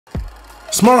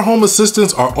Smart home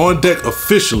assistants are on deck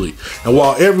officially, and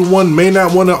while everyone may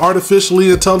not want an artificially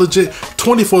intelligent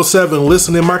 24/7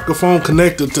 listening microphone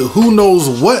connected to who knows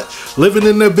what living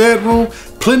in their bedroom,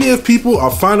 plenty of people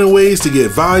are finding ways to get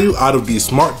value out of these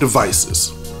smart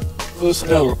devices. Let's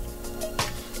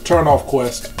turn off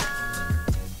Quest.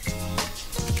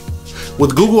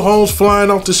 With Google Homes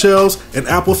flying off the shelves and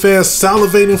Apple fans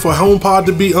salivating for HomePod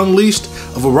to be unleashed,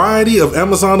 a variety of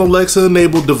Amazon Alexa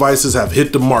enabled devices have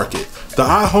hit the market. The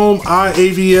iHome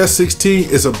iAVS16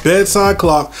 is a bedside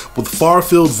clock with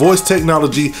far-field voice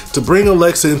technology to bring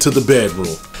Alexa into the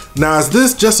bedroom. Now, is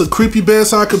this just a creepy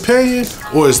bedside companion,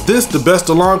 or is this the best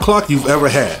alarm clock you've ever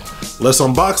had? Let's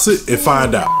unbox it and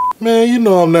find out. Man, you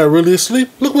know I'm not really asleep.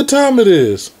 Look what time it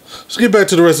is. Let's get back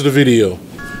to the rest of the video.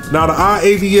 Now, the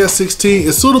iAVS16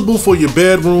 is suitable for your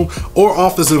bedroom or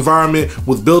office environment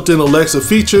with built-in Alexa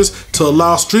features to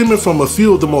allow streaming from a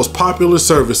few of the most popular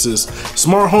services,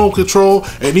 smart home control,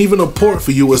 and even a port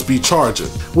for USB charging.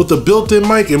 With a built-in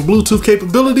mic and Bluetooth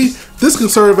capability, this can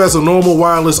serve as a normal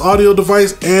wireless audio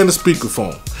device and a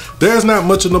speakerphone. There's not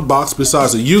much in the box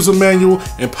besides a user manual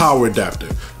and power adapter.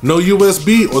 No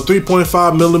USB or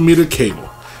 3.5mm cable.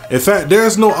 In fact,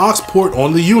 there's no aux port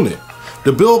on the unit.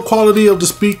 The build quality of the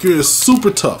speaker is super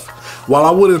tough. While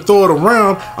I wouldn't throw it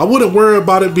around, I wouldn't worry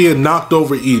about it being knocked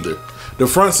over either. The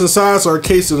fronts and sides are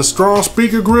encased in a strong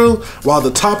speaker grill, while the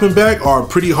top and back are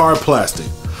pretty hard plastic.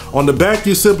 On the back,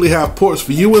 you simply have ports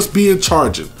for USB and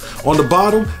charging. On the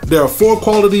bottom, there are 4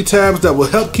 quality tabs that will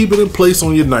help keep it in place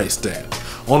on your nightstand.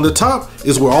 On the top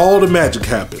is where all the magic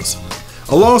happens.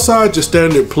 Alongside your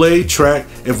standard play, track,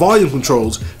 and volume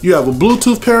controls, you have a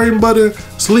Bluetooth pairing button,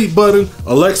 sleep button,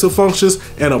 Alexa functions,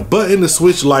 and a button to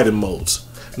switch lighting modes.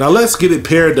 Now let's get it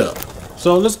paired up.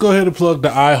 So let's go ahead and plug the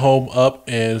iHome up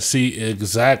and see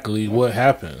exactly what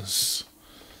happens.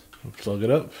 Plug it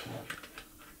up.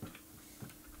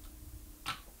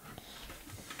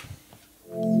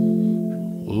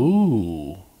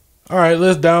 Ooh. All right,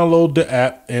 let's download the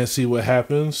app and see what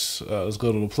happens. Let's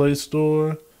go to the Play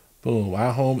Store. Boom,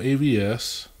 iHome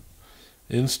AVS,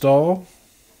 install.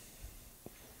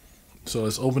 So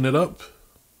let's open it up,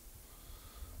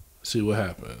 see what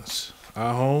happens.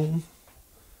 iHome,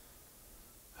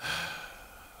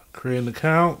 create an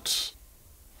account,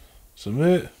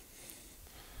 submit.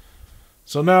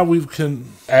 So now we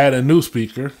can add a new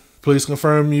speaker. Please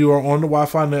confirm you are on the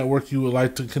Wi-Fi network you would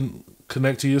like to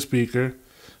connect to your speaker.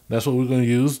 That's what we're going to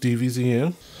use,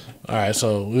 DVZN. All right,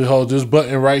 so we hold this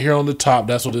button right here on the top.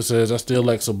 That's what it says. That's the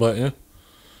Alexa button.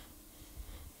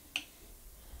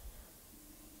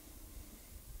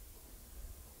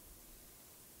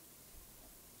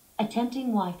 Attempting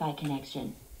Wi-Fi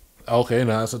connection. Okay,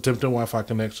 now it's attempting Wi-Fi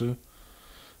connection.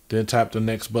 Then tap the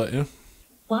next button.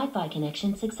 Wi-Fi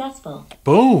connection successful.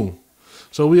 Boom.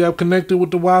 So we have connected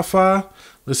with the Wi-Fi.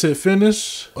 Let's hit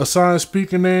finish. Assign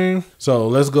speaker name. So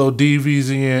let's go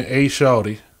DVZN A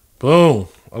Shawty. Boom.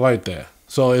 I like that.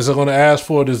 So is it going to ask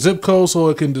for the zip code so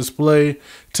it can display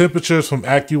temperatures from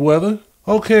AccuWeather?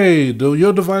 Okay,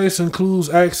 your device includes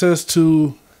access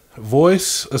to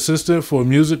voice assistant for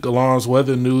music, alarms,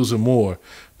 weather, news, and more.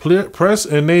 Press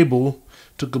enable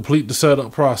to complete the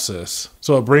setup process.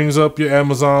 So it brings up your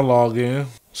Amazon login.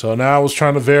 So now I was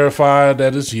trying to verify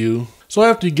that it's you. So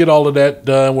after you get all of that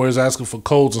done, where it's asking for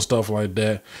codes and stuff like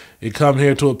that, you come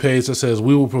here to a page that says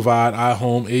we will provide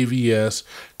iHome AVS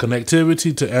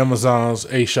connectivity to Amazon's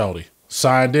A Shawty.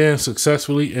 Signed in,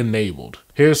 successfully enabled.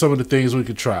 Here's some of the things we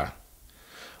could try.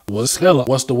 What's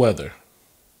the weather?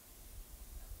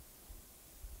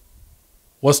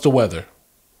 What's the weather?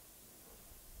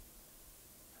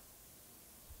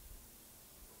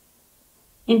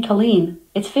 In Killeen,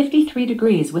 it's 53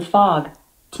 degrees with fog.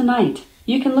 Tonight,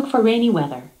 you can look for rainy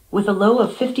weather with a low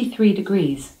of 53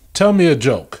 degrees. Tell me a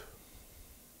joke.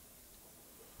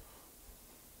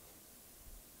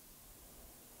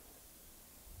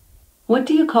 What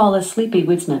do you call a sleepy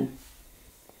woodsman?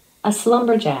 A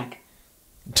slumberjack.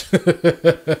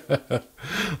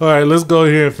 All right, let's go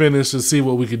here and finish and see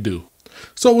what we can do.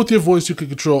 So with your voice, you can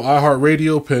control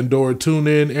iHeartRadio, Pandora,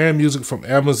 TuneIn, and music from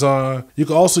Amazon. You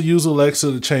can also use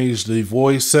Alexa to change the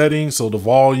voice settings, so the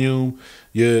volume.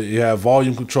 You have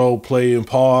volume control, play and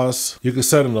pause. You can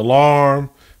set an alarm,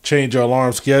 change your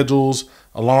alarm schedules,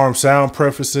 alarm sound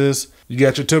preferences. You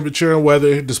got your temperature and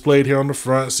weather displayed here on the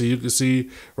front. So you can see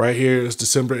right here, it's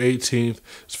December 18th.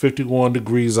 It's 51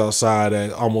 degrees outside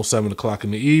at almost 7 o'clock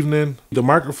in the evening. The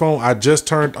microphone I just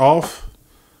turned off.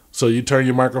 So you turn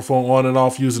your microphone on and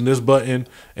off using this button.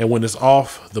 And when it's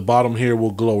off, the bottom here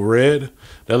will glow red.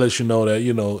 That lets you know that,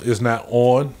 it's not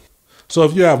on. So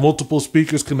if you have multiple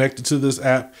speakers connected to this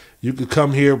app, You could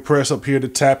come here, press up here to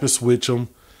tap and switch them.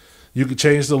 You could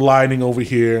change the lighting over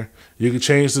here. You could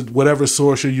change whatever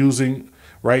source you're using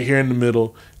right here in the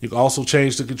middle. You can also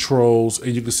change the controls,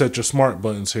 and you can set your smart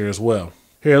buttons here as well.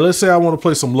 Here, let's say I want to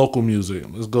play some local music.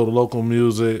 Let's go to local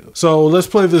music. So let's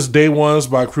play this Day Ones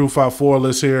by Crew 54.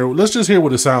 Let's just hear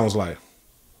what it sounds like.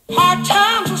 Hard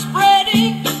times are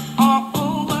spreading all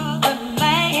over the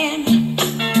land.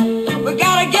 We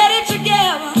gotta get it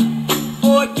together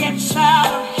before it gets out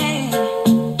of hand.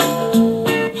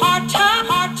 Hard time,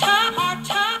 hard time, hard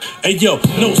time. Hey yo,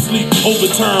 no sleep,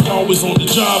 overtime, always on the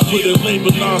job, put in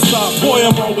labor non-stop. Boy,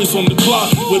 I'm always on the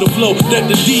clock with a flow that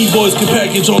the D-boys can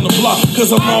package on the block.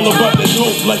 Cause I'm all about that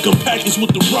dope like I'm packaged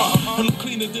with the rock. I'm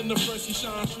cleaner than the first he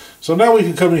shines. So now we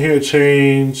can come in here and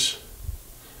change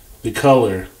the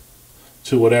color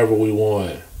to whatever we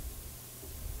want.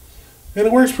 And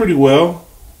it works pretty well.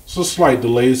 It's a slight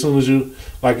delay as soon as you,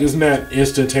 it's not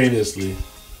instantaneously.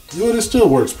 But it still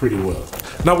works pretty well.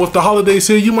 Now with the holidays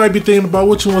here, you might be thinking about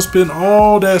what you want to spend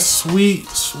all that sweet,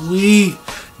 sweet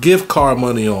gift card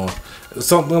money on.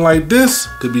 Something like this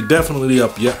could be definitely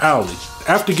up your alley.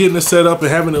 After getting it set up and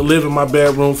having it live in my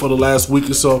bedroom for the last week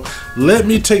or so, let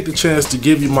me take the chance to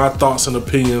give you my thoughts and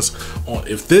opinions on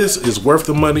if this is worth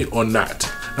the money or not.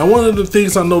 Now, one of the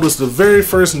things I noticed the very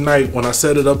first night when I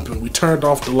set it up and we turned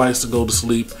off the lights to go to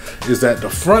sleep is that the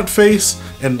front face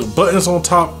and the buttons on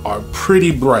top are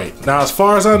pretty bright. Now, as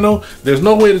far as I know, there's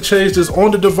no way to change this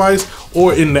on the device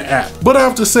or in the app. But I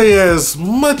have to say, as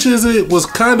much as it was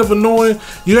kind of annoying,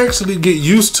 you actually get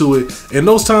used to it. And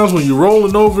those times when you're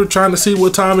rolling over trying to see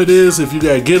what time it is, if you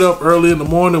gotta get up early in the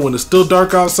morning when it's still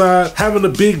dark outside, having a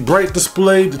big bright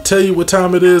display to tell you what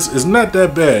time it is not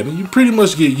that bad. And you pretty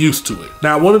much get used to it.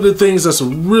 Now, one of the things that's a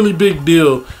really big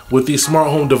deal with these smart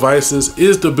home devices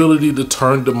is the ability to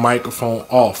turn the microphone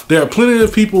off. There are plenty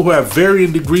of people who have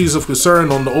varying degrees of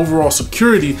concern on the overall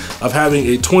security of having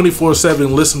a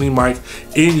 24/7 listening mic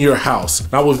in your house.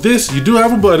 Now with this, you do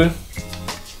have a button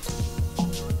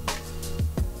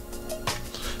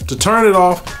to turn it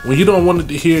off when you don't want it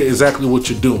to hear exactly what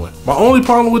you're doing. My only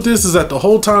problem with this is that the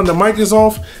whole time the mic is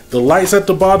off, the lights at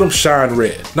the bottom shine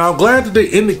red. Now I'm glad that they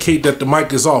indicate that the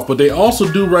mic is off, but they also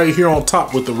do right here on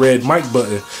top with the red mic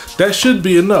button. That should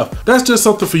be enough. That's just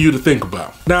something for you to think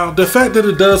about. Now the fact that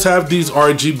it does have these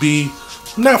RGB,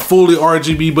 not fully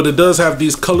RGB, but it does have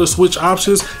these color switch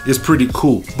options is pretty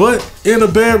cool. But in a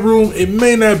bedroom, it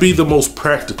may not be the most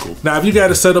practical. Now, if you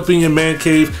got it set up in your man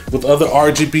cave with other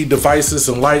RGB devices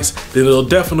and lights, then it'll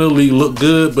definitely look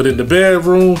good. But in the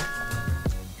bedroom,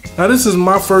 now this is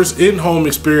my first in-home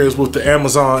experience with the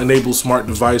Amazon enabled smart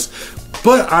device,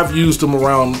 but I've used them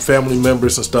around family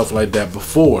members and stuff like that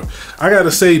before. I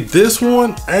gotta say, this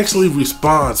one actually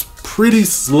responds pretty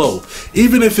slow,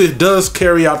 even if it does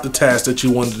carry out the task that you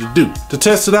wanted to do. To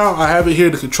test it out, I have it here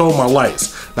to control my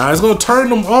lights. Now it's gonna turn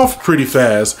them off pretty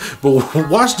fast, but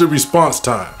watch the response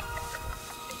time.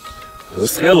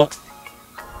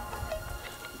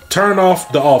 Turn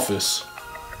off the office.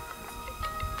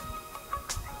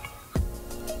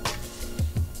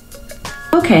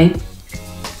 Okay.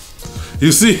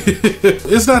 You see,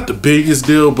 it's not the biggest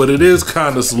deal, but it is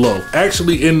kind of slow.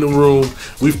 Actually, in the room,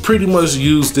 we've pretty much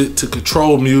used it to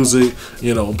control music,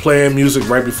 you know, playing music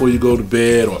right before you go to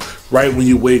bed or right when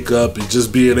you wake up, and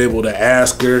just being able to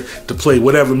ask her to play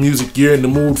whatever music you're in the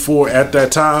mood for at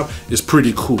that time is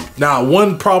pretty cool. Now,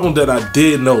 one problem that I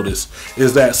did notice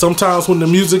is that sometimes when the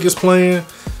music is playing,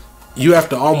 you have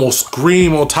to almost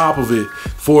scream on top of it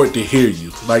for it to hear you.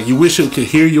 Like, you wish it could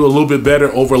hear you a little bit better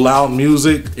over loud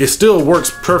music. It still works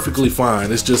perfectly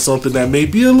fine. It's just something that may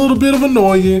be a little bit of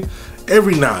annoying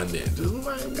every now and then.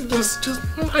 Just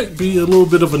might be a little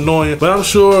bit of annoying, but I'm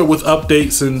sure with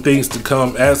updates and things to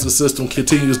come, as the system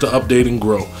continues to update and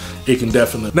grow, it can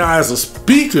definitely. Now, as a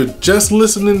speaker, just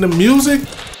listening to music,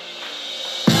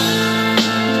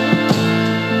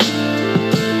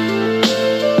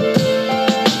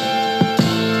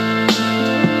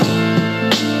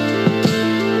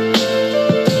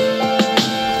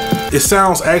 it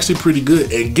sounds actually pretty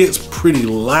good and gets pretty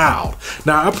loud.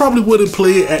 Now, I probably wouldn't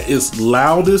play it at its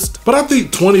loudest, but I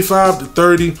think 25 to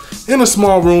 30 in a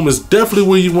small room is definitely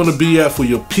where you want to be at for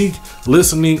your peak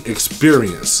listening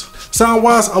experience. Sound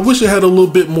wise, I wish it had a little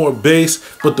bit more bass,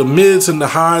 but the mids and the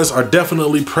highs are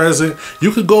definitely present.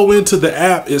 You could go into the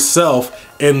app itself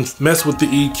and mess with the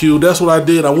EQ. That's what I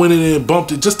did. I went in and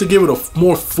bumped it just to give it a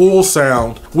more full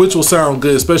sound, which will sound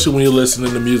good, especially when you're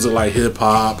listening to music like hip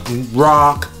hop,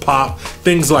 rock, pop,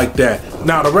 things like that.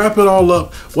 Now, to wrap it all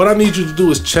up, what I need you to do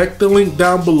is check the link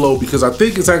down below because I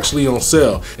think it's actually on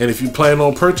sale. And if you plan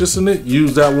on purchasing it,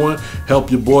 use that one. Help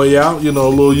your boy out, you know, a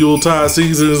little Yuletide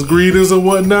seasons, greetings and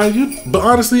whatnot. But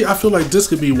honestly, I feel like this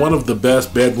could be one of the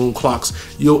best bedroom clocks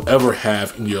you'll ever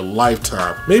have in your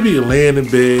lifetime. Maybe you're laying in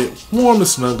bed, warm and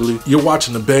snuggly, you're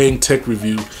watching the B.A.N.G tech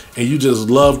review, and you just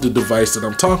love the device that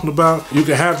I'm talking about. You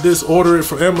can have this, order it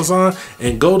from Amazon,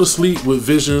 and go to sleep with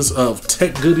visions of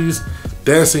tech goodies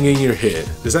dancing in your head.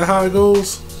 Is that how it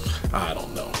goes? I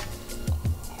don't know.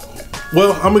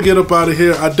 Well, I'm gonna get up out of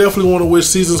here. I definitely want to wish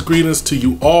season's greetings to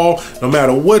you all, no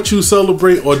matter what you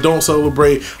celebrate or don't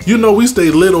celebrate. You know we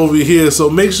stay lit over here, so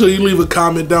make sure you leave a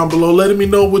comment down below letting me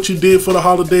know what you did for the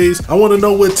holidays. I want to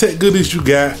know what tech goodies you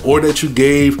got or that you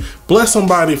gave. Bless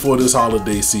somebody for this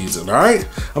holiday season, all right?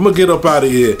 I'm gonna get up out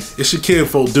of here. It's your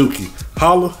kinfolk Dookie.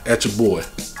 Holla at your boy.